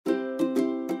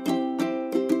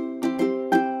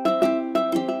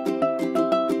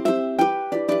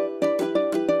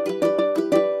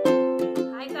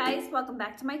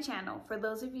back to my channel. For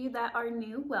those of you that are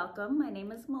new, welcome. My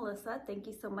name is Melissa. Thank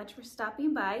you so much for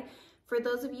stopping by. For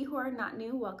those of you who are not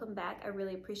new, welcome back. I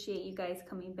really appreciate you guys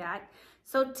coming back.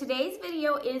 So today's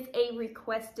video is a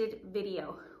requested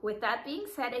video. With that being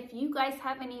said, if you guys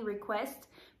have any requests,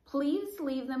 please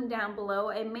leave them down below.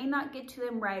 I may not get to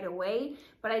them right away,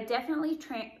 but I definitely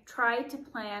try to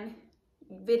plan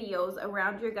videos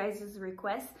around your guys'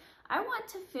 requests. I want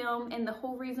to film, and the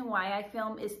whole reason why I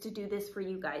film is to do this for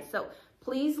you guys. So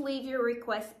please leave your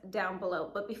requests down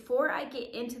below. But before I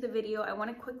get into the video, I want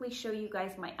to quickly show you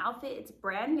guys my outfit. It's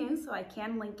brand new, so I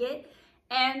can link it.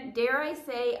 And dare I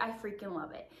say, I freaking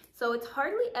love it. So it's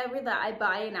hardly ever that I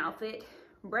buy an outfit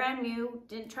brand new,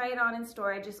 didn't try it on in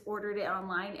store, I just ordered it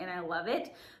online and I love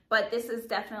it. But this is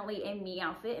definitely a me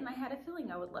outfit and I had a feeling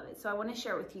I would love it. So I want to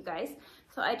share with you guys.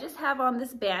 So I just have on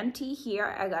this band tee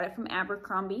here. I got it from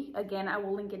Abercrombie. Again, I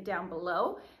will link it down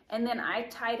below. And then I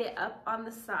tied it up on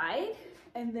the side.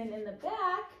 And then in the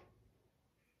back,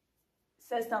 it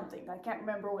says something. I can't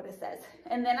remember what it says.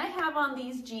 And then I have on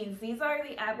these jeans. These are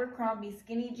the Abercrombie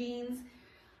skinny jeans.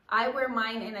 I wear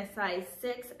mine in a size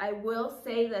 6. I will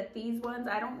say that these ones,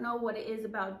 I don't know what it is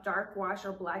about dark wash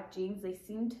or black jeans. They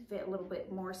seem to fit a little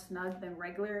bit more snug than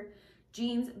regular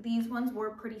jeans. These ones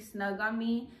were pretty snug on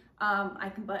me. I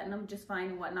can button them just fine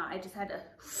and whatnot. I just had to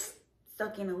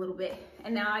suck in a little bit.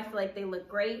 And now I feel like they look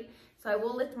great. So I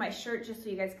will lift my shirt just so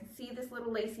you guys can see this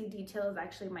little lacy detail is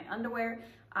actually my underwear.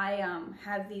 I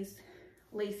have these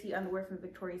lacy underwear from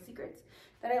Victoria's Secrets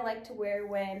that I like to wear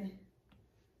when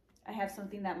I have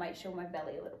something that might show my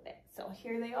belly a little bit. So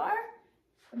here they are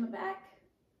from the back.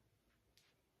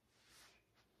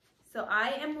 So I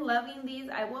am loving these.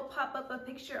 I will pop up a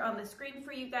picture on the screen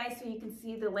for you guys so you can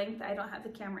see the length. I don't have the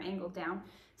camera angled down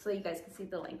so you guys can see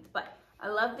the length, but I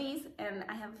love these and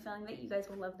I have a feeling that you guys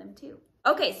will love them too.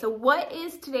 Okay, so what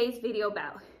is today's video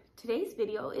about? Today's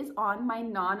video is on my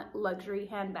non-luxury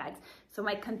handbags. So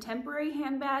my contemporary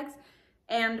handbags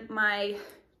and my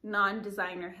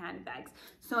non-designer handbags.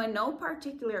 So in no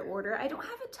particular order, I don't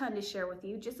have a ton to share with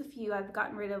you, just a few. I've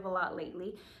gotten rid of a lot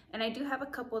lately, and I do have a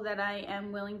couple that I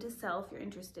am willing to sell if you're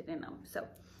interested in them. So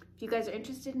if you guys are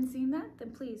interested in seeing that,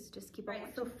 then please just keep on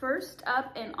watching. So first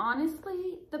up, and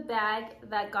honestly the bag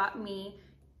that got me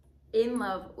in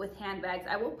love with handbags,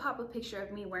 I will pop a picture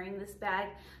of me wearing this bag.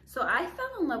 So I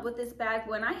fell in love with this bag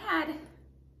when I had,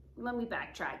 let me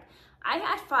backtrack. I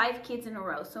had 5 kids in a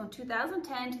row. So in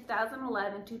 2010,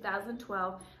 2011,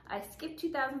 2012, I skipped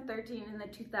 2013 and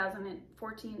then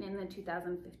 2014 and then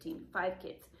 2015, 5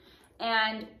 kids.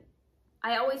 And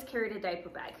I always carried a diaper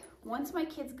bag. Once my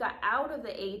kids got out of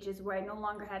the ages where I no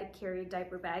longer had to carry a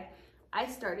diaper bag, I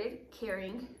started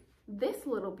carrying this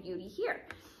little beauty here.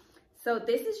 So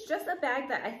this is just a bag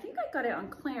that I think I got it on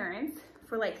clearance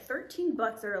for like 13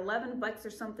 bucks or 11 bucks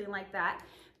or something like that.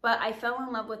 But I fell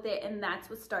in love with it and that's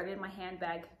what started my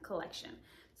handbag collection.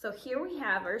 So here we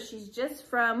have her. She's just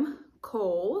from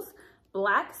Kohl's,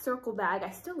 black circle bag.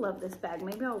 I still love this bag.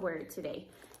 Maybe I'll wear it today.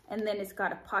 And then it's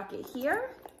got a pocket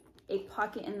here, a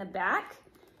pocket in the back,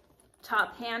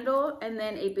 top handle, and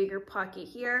then a bigger pocket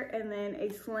here, and then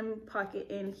a slim pocket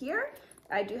in here.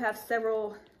 I do have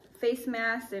several face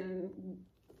masks and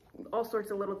all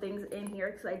sorts of little things in here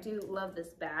because I do love this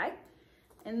bag.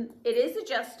 And it is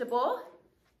adjustable.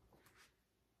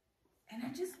 And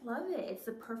I just love it. It's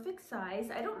the perfect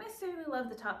size. I don't necessarily love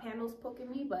the top handles poking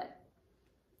me, but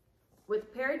with a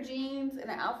pair of jeans and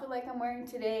an outfit like I'm wearing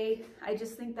today, I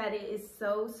just think that it is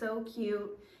so, so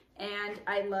cute. And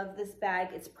I love this bag.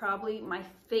 It's probably my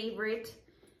favorite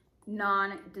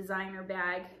non-designer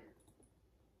bag.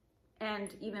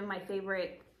 And even my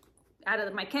favorite out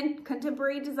of my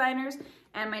contemporary designers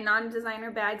and my non-designer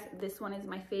bags, this one is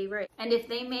my favorite. And if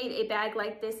they made a bag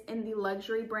like this in the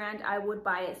luxury brand, I would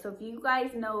buy it. So if you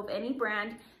guys know of any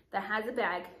brand that has a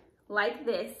bag like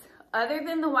this, other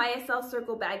than the YSL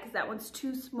circle bag, because that one's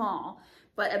too small,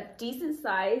 but a decent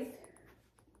size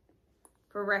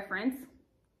for reference,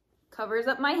 covers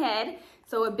up my head.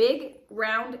 So a big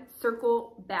round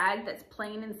circle bag that's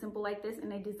plain and simple like this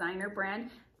in a designer brand,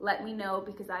 let me know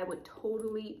because I would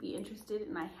totally be interested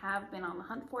and I have been on the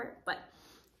hunt for it, but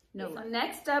no. Okay, so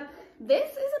next up,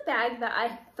 this is a bag that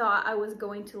I thought I was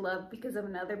going to love because of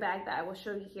another bag that I will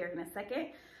show you here in a second.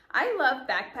 I love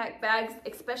backpack bags,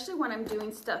 especially when I'm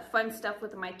doing fun stuff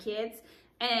with my kids.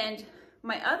 And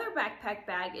my other backpack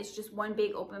bag is just one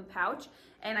big open pouch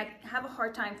and I have a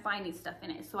hard time finding stuff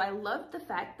in it. So I love the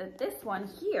fact that this one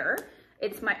here,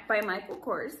 it's by Michael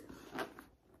Kors.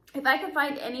 If I can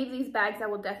find any of these bags, I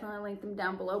will definitely link them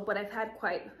down below, but I've had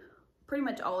pretty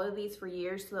much all of these for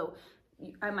years. So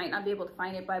I might not be able to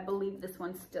find it, but I believe this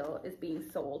one still is being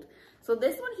sold. So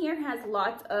this one here has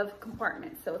lots of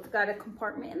compartments. So it's got a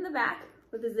compartment in the back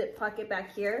with a zip pocket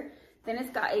back here. Then it's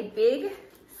got a big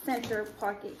center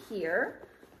pocket here,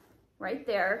 right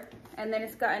there. And then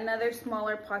it's got another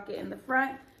smaller pocket in the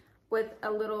front with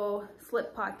a little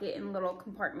slip pocket and little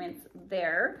compartments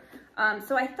there.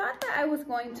 So I thought that I was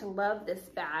going to love this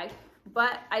bag,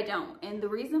 but I don't. And the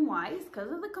reason why is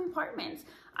because of the compartments.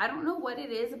 I don't know what it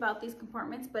is about these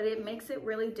compartments, but it makes it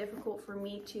really difficult for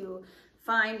me to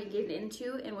find and get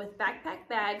into. And with backpack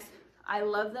bags, I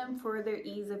love them for their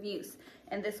ease of use.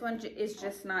 And this one is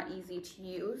just not easy to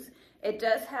use. It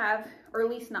does have, or at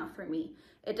least not for me,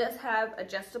 it does have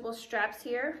adjustable straps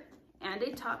here and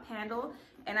a top handle.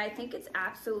 And I think it's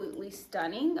absolutely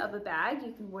stunning of a bag.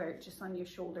 You can wear it just on your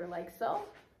shoulder like so.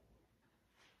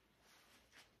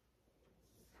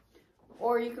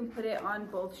 Or you can put it on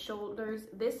both shoulders.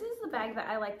 This is the bag that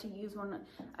I like to use when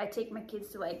I take my kids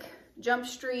to like Jump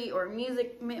Street or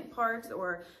amusement parks,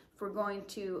 or if we're going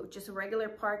to just a regular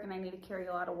park and I need to carry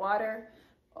a lot of water.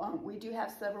 We do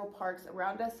have several parks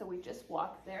around us, so we just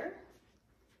walk there.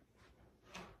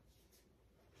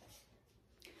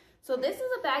 So this is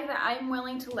a bag that I'm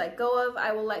willing to let go of.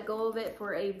 I will let go of it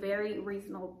for a very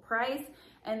reasonable price,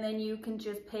 and then you can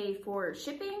just pay for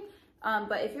shipping.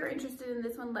 But if you're interested in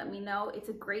this one, let me know. It's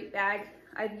a great bag.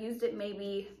 I've used it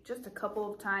maybe just a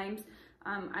couple of times.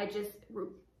 I just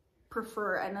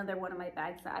prefer another one of my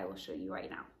bags that I will show you right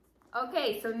now.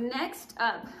 Okay, so next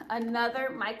up, another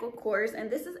Michael Kors, and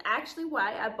this is actually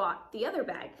why I bought the other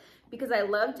bag, because I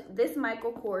loved this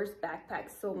Michael Kors backpack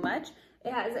so much.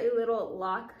 It has a little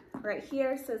lock right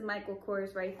here, says Michael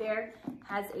Kors right there,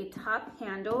 has a top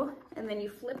handle, and then you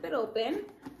flip it open,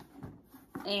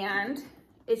 and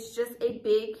it's just a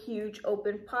big, huge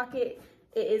open pocket.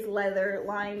 It is leather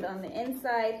lined on the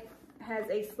inside, has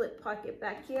a slip pocket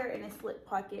back here and a slip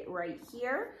pocket right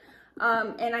here.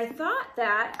 And I thought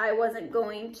that I wasn't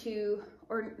going to,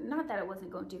 or not that I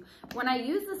wasn't going to, when I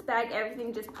use this bag,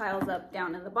 everything just piles up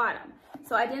down in the bottom.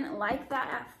 So I didn't like that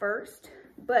at first,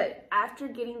 but after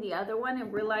getting the other one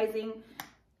and realizing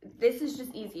this is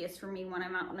just easiest for me when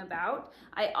I'm out and about.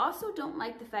 I also don't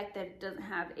like the fact that it doesn't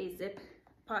have a zip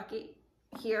pocket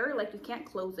here, like you can't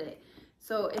close it.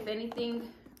 So if anything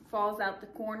falls out the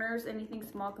corners, anything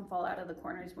small can fall out of the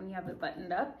corners when you have it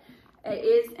buttoned up. It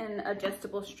is an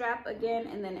adjustable strap again,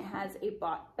 and then it has a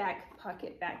back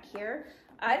pocket back here.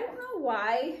 I don't know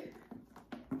why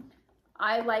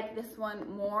I like this one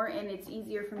more, and it's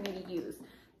easier for me to use.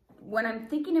 When I'm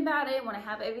thinking about it, when I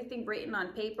have everything written on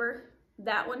paper,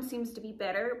 that one seems to be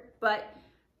better, but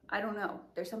I don't know.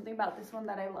 There's something about this one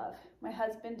that I love. My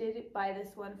husband did buy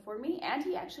this one for me, and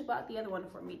he actually bought the other one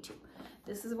for me too.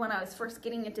 This is when I was first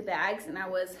getting into bags and I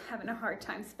was having a hard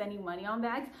time spending money on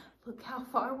bags. Look how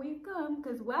far we've come,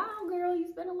 because wow, girl, you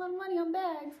spent a lot of money on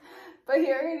bags. But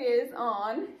here it is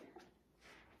on.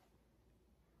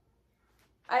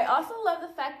 I also love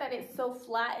the fact that it's so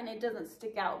flat and it doesn't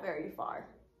stick out very far.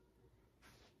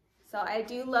 So I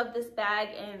do love this bag,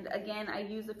 and again, I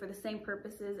use it for the same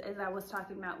purposes as I was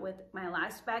talking about with my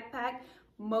last backpack.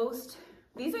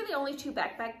 These are the only two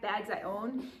backpack bags I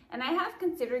own, and I have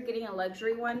considered getting a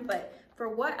luxury one, but for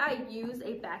what I use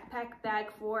a backpack bag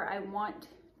for, I want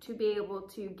to be able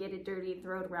to get it dirty and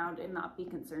throw it around and not be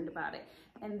concerned about it.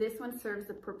 And this one serves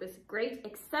the purpose great,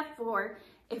 except for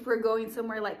if we're going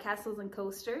somewhere like Castles and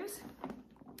Coasters.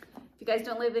 If you guys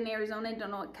don't live in Arizona and don't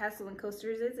know what Castles and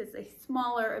Coasters is, it's a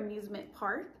smaller amusement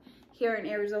park here in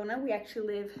Arizona. We actually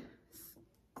live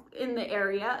in the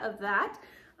area of that.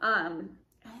 And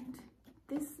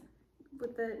this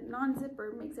with the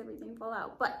non-zipper makes everything fall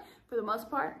out. But for the most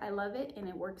part, I love it and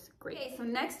it works great. Okay, so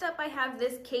next up I have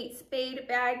this Kate spade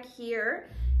bag here.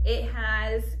 It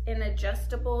has an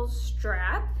adjustable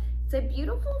strap. It's a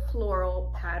beautiful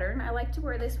floral pattern. I like to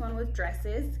wear this one with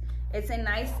dresses. It's a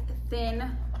nice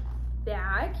thin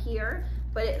bag here,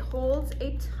 but it holds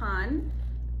a ton.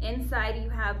 Inside you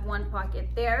have one pocket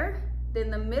there. Then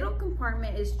the middle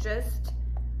compartment is just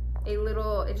a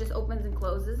little, it just opens and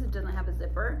closes. It doesn't have a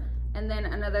zipper. And then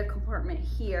another compartment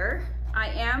here. I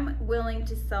am willing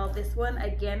to sell this one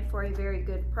again for a very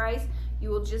good price. You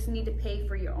will just need to pay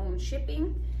for your own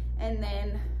shipping. And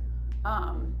then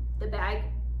the bag,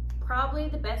 probably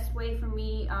the best way for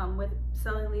me with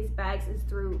selling these bags is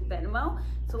through Venmo.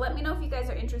 So let me know if you guys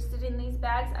are interested in these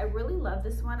bags. I really love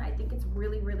this one. I think it's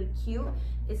really, really cute.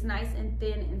 It's nice and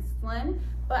thin and slim,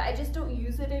 but I just don't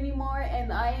use it anymore.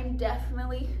 And I am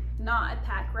definitely not a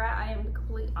pack rat. I am the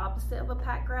complete opposite of a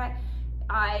pack rat.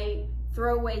 I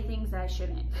throw away things that I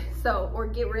shouldn't. So, or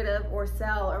get rid of or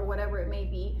sell or whatever it may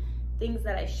be. things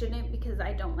that I shouldn't because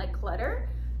I don't like clutter.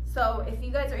 So if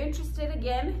you guys are interested,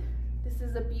 again, this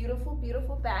is a beautiful,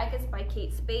 beautiful bag. It's by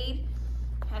Kate Spade.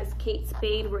 It has Kate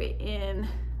Spade written.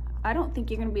 I don't think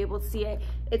you're gonna be able to see it.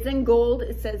 It's in gold.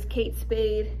 It says Kate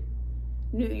Spade,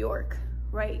 New York,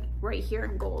 right here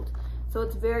in gold. So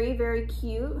it's very, very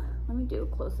cute. Let me do a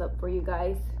close-up for you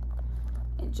guys,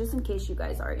 and just in case you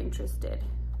guys are interested.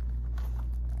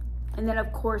 And then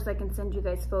of course I can send you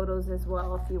guys photos as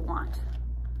well if you want.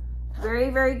 Very,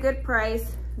 very good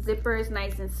price. Zipper is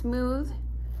nice and smooth.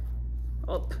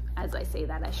 Oh, as I say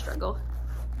that, I struggle.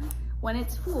 When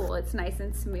it's full, it's nice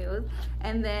and smooth.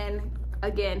 And then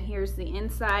again, here's the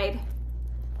inside,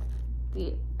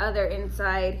 the other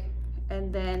inside,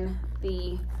 and then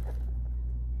the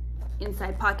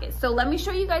inside pocket. So let me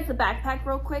show you guys the backpack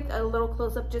real quick, a little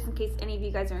close up just in case any of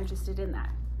you guys are interested in that.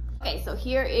 Okay, so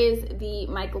here is the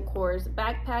Michael Kors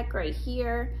backpack right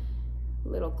here. A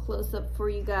little close up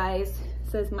for you guys. It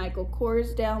says Michael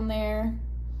Kors down there.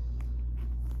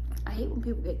 I hate when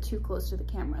people get too close to the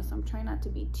camera, so I'm trying not to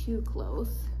be too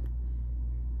close.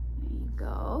 There you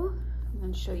go. I'm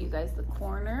gonna show you guys the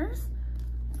corners.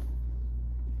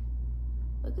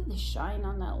 Look at the shine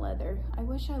on that leather. I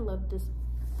wish I loved this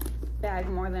bag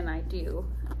more than I do.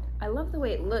 I love the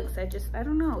way it looks. I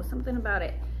don't know, something about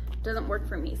it doesn't work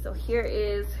for me. So here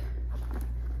is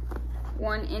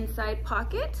one inside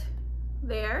pocket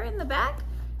there in the back.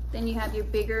 Then you have your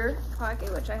bigger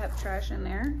pocket, which I have trash in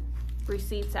there,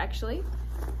 receipts actually.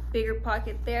 Bigger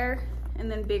pocket there, and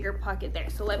then bigger pocket there.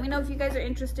 So let me know if you guys are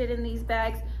interested in these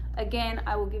bags. Again,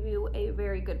 I will give you a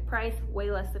very good price,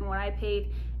 way less than what I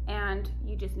paid, and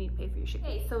you just need to pay for your shipping.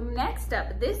 Okay, so next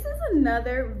up, this is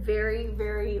another very,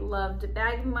 very loved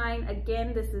bag of mine.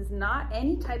 Again, this is not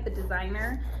any type of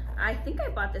designer. I think I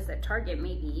bought this at Target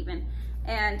maybe even.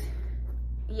 And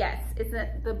yes, it's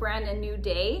the brand A New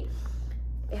Day.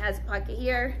 It has a pocket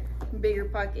here, bigger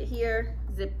pocket here,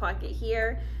 zip pocket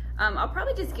here. I'll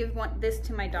probably just give this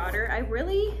to my daughter. I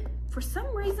really, for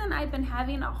some reason, I've been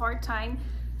having a hard time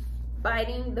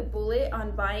biting the bullet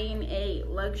on buying a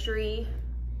luxury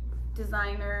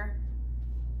designer,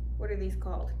 what are these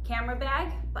called? Camera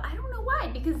bag, but I don't know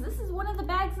why, because this is one of the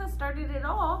bags that started it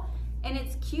all, and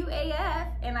it's cute AF,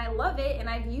 and I love it, and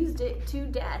I've used it to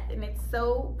death, and it's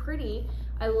so pretty.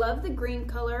 I love the green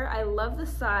color, I love the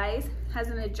size, has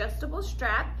an adjustable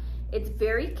strap, it's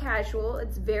very casual,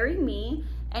 it's very me,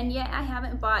 and yet I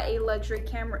haven't bought a luxury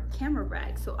camera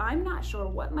bag, so I'm not sure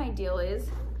what my deal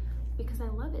is, because I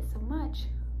love it so much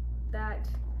that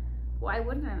why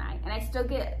wouldn't I? And I still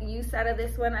get use out of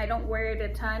this one. I don't wear it a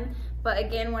ton, but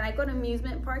again, when I go to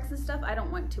amusement parks and stuff, I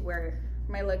don't want to wear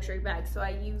my luxury bag, so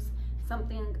I use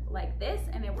something like this,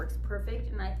 and it works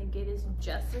perfect, and I think it is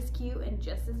just as cute and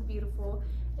just as beautiful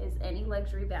as any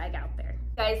luxury bag out there.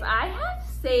 Guys, I have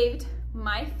saved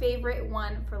my favorite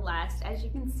one for last. As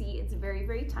you can see, it's very,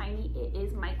 very tiny. It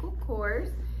is Michael Kors,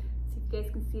 so you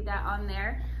guys can see that on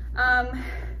there.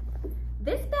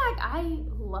 This bag I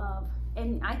love,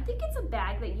 and I think it's a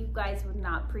bag that you guys would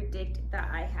not predict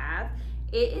that I have.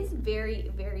 It is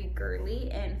very, very girly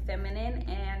and feminine,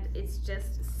 and it's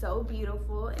just so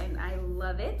beautiful, and I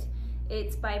love it.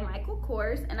 It's by Michael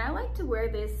Kors, and I like to wear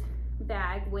this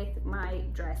bag with my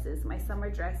dresses, my summer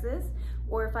dresses,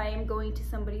 or if I am going to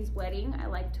somebody's wedding, I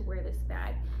like to wear this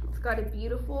bag. It's got a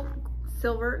beautiful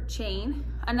silver chain.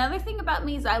 Another thing about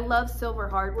me is I love silver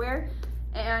hardware,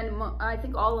 and I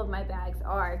think all of my bags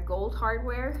are gold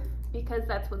hardware because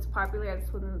that's what's popular, that's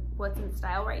what's in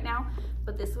style right now.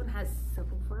 But this one has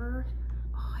silver.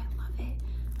 Oh, I love it.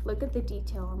 Look at the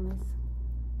detail on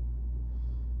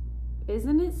this.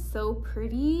 Isn't it so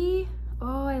pretty?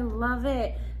 Oh, I love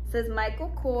it. It says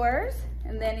Michael Kors,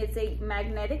 and then it's a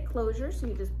magnetic closure, so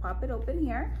you just pop it open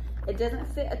here. It doesn't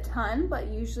fit a ton, but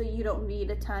usually you don't need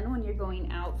a ton when you're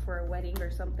going out for a wedding or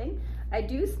something. I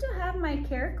do still have my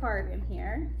care card in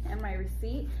here and my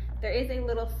receipt. There is a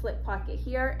little slip pocket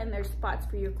here, and there's spots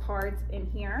for your cards in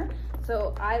here.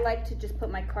 So I like to just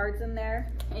put my cards in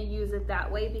there and use it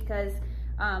that way because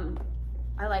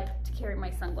I like to carry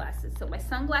my sunglasses. So my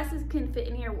sunglasses can fit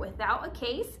in here without a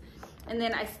case. And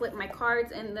then I slip my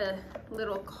cards in the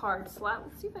little card slot.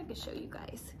 Let's see if I can show you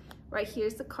guys. Right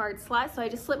here's the card slot. So I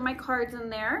just slip my cards in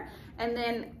there. And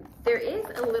then there is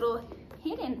a little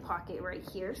hidden pocket right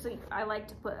here. So I like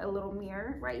to put a little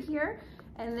mirror right here.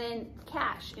 And then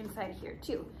cash inside here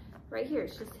too. Right here,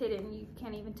 it's just hidden. You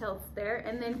can't even tell it's there.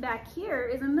 And then back here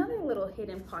is another little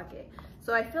hidden pocket.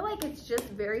 So I feel like it's just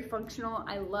very functional.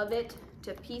 I love it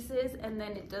to pieces. And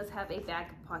then it does have a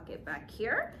back pocket back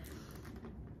here.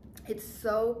 It's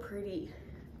so pretty.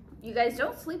 You guys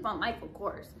don't sleep on Michael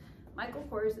Kors. Michael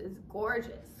Kors is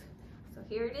gorgeous. So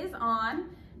here it is on.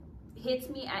 Hits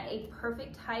me at a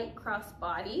perfect height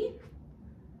crossbody.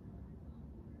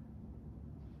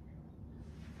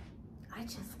 I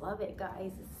just love it,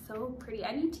 guys. It's so pretty.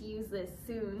 I need to use this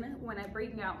soon when I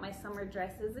bring out my summer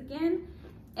dresses again.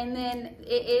 And then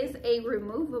it is a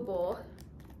removable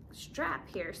strap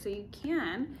here, so you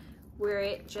can wear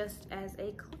it just as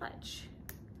a clutch.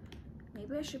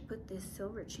 Maybe I should put this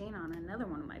silver chain on another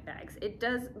one of my bags. It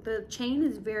does, the chain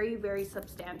is very, very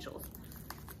substantial.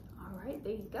 All right,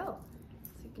 there you go.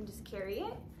 So you can just carry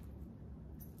it.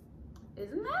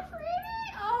 Isn't that pretty?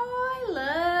 Oh, I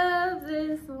love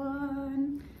this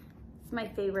one. It's my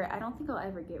favorite. I don't think I'll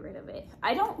ever get rid of it.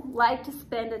 I don't like to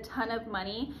spend a ton of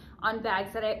money on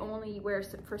bags that I only wear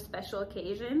for special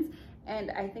occasions.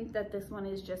 And I think that this one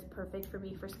is just perfect for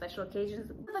me for special occasions.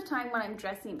 Most of the time when I'm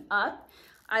dressing up,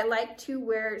 I like to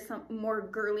wear some more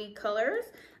girly colors.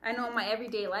 I know in my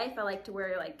everyday life, I like to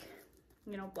wear like,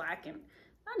 you know, black and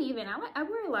not even, I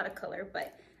wear a lot of color,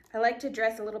 but I like to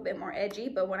dress a little bit more edgy.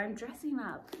 But when I'm dressing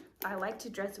up, I like to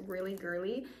dress really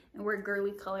girly and wear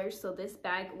girly colors. So this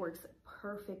bag works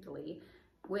perfectly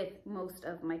with most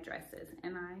of my dresses.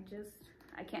 And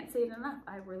I can't say it enough.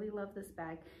 I really love this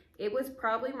bag. It was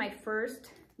probably my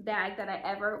first bag that I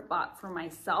ever bought for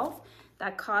myself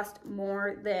that cost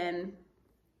more than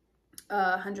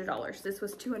 $100. This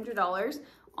was $200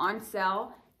 on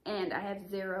sale and I have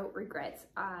zero regrets.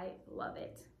 I love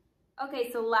it.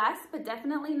 Okay, so last but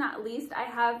definitely not least, I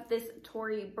have this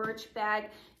Tory Burch bag.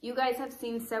 You guys have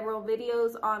seen several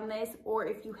videos on this, or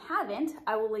if you haven't,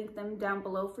 I will link them down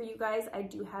below for you guys. I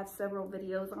do have several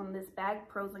videos on this bag,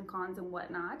 pros and cons and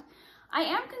whatnot. I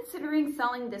am considering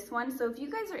selling this one, so if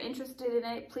you guys are interested in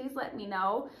it, please let me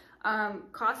know.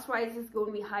 Cost-wise, it's going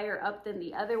to be higher up than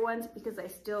the other ones because I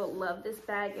still love this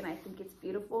bag and I think it's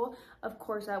beautiful. Of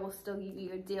course, I will still give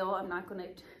you a deal. I'm not going to,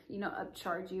 you know,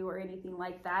 upcharge you or anything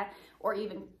like that, or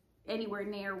even anywhere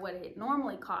near what it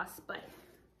normally costs, but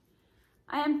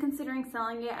I am considering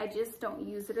selling it. I just don't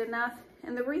use it enough.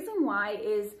 And the reason why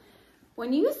is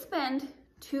when you spend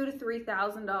 $2,000 to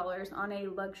 $3,000 on a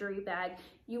luxury bag,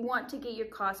 you want to get your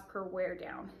cost per wear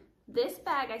down. This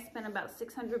bag I spent about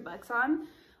 600 bucks on.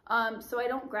 So I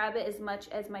don't grab it as much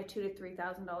as my $2,000 to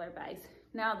 $3,000 bags.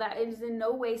 Now that is in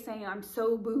no way saying I'm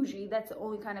so bougie, that's the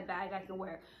only kind of bag I can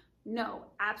wear. No,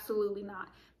 absolutely not.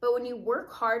 But when you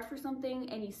work hard for something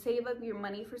and you save up your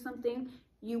money for something,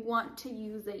 you want to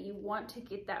use it. You want to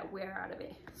get that wear out of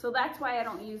it. So that's why I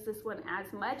don't use this one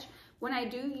as much. When I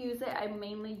do use it, I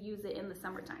mainly use it in the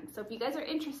summertime. So if you guys are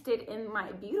interested in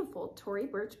my beautiful Tory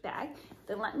Burch bag,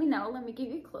 then let me know. Let me give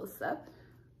you a close-up.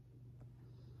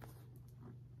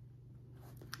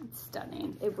 It's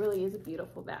stunning. It really is a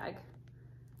beautiful bag.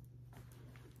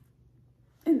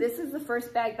 And this is the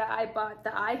first bag that I bought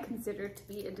that I consider to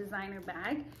be a designer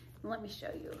bag. And let me show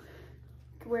you.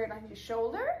 You can wear it on your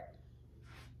shoulder.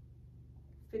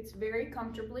 Fits very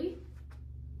comfortably.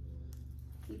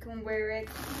 You can wear it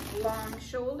long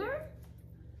shoulder.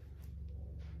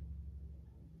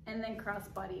 And then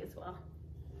crossbody as well.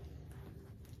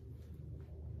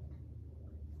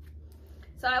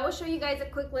 So I will show you guys a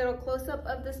quick little close-up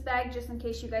of this bag just in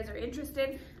case you guys are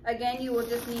interested. Again, you will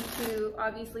just need to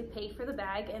obviously pay for the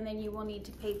bag, and then you will need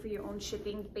to pay for your own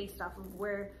shipping based off of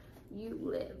where you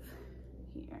live.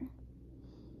 Here.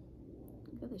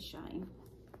 Look at the shine.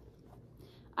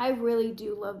 I really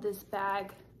do love this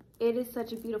bag. It is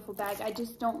such a beautiful bag. I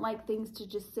just don't like things to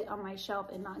just sit on my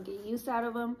shelf and not get use out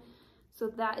of them. So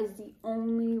that is the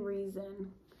only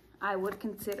reason I would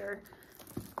consider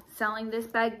selling this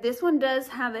bag. This one does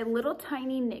have a little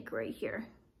tiny nick right here.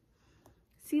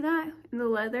 See that in the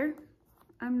leather?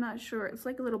 I'm not sure. It's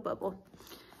like a little bubble.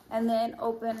 And then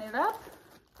open it up.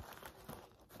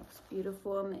 It's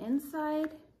beautiful on the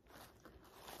inside.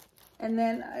 And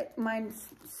then mine's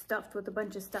stuffed with a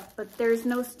bunch of stuff, but there's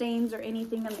no stains or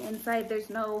anything on the inside. There's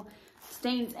no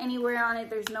stains anywhere on it.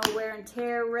 There's no wear and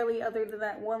tear really, other than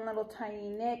that one little tiny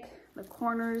nick. The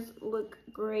corners look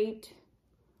great.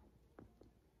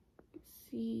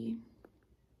 See.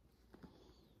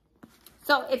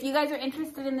 So if you guys are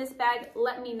interested in this bag,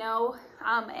 let me know,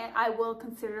 and I will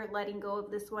consider letting go of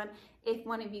this one if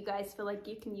one of you guys feel like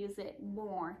you can use it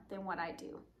more than what I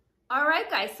do. All right,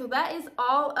 guys, so that is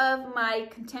all of my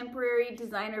contemporary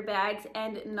designer bags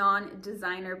and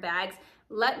non-designer bags.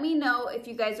 Let me know if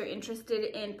you guys are interested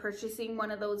in purchasing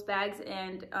one of those bags,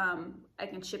 and I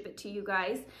can ship it to you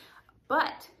guys.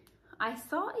 But I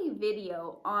saw a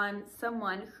video on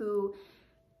someone who,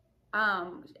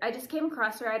 I just came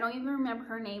across her. I don't even remember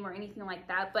her name or anything like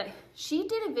that, but she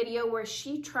did a video where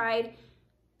she tried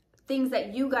things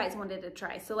that you guys wanted to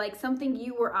try. So like something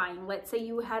you were eyeing. Let's say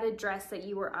you had a dress that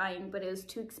you were eyeing, but it was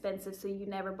too expensive, so you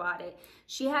never bought it.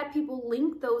 She had people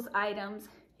link those items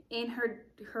in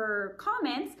her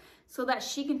comments so that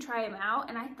she can try them out.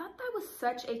 And I thought that was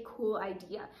such a cool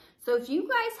idea. So if you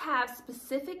guys have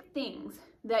specific things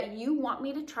that you want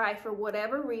me to try for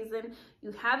whatever reason,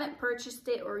 you haven't purchased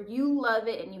it, or you love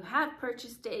it and you have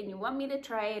purchased it and you want me to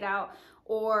try it out,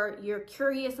 or you're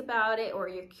curious about it, or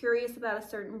you're curious about a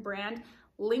certain brand,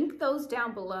 link those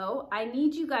down below. I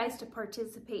need you guys to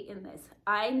participate in this.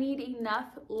 I need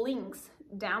enough links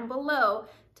down below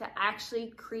to actually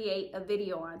create a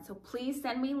video on. So please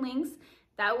send me links.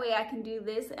 That way I can do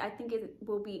this. I think it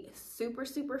will be super,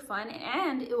 super fun,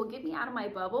 and it will get me out of my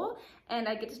bubble, and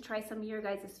I get to try some of your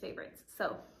guys' favorites.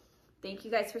 So thank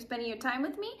you guys for spending your time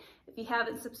with me. If you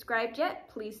haven't subscribed yet,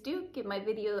 please do give my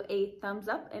video a thumbs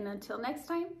up, and until next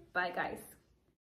time, bye guys.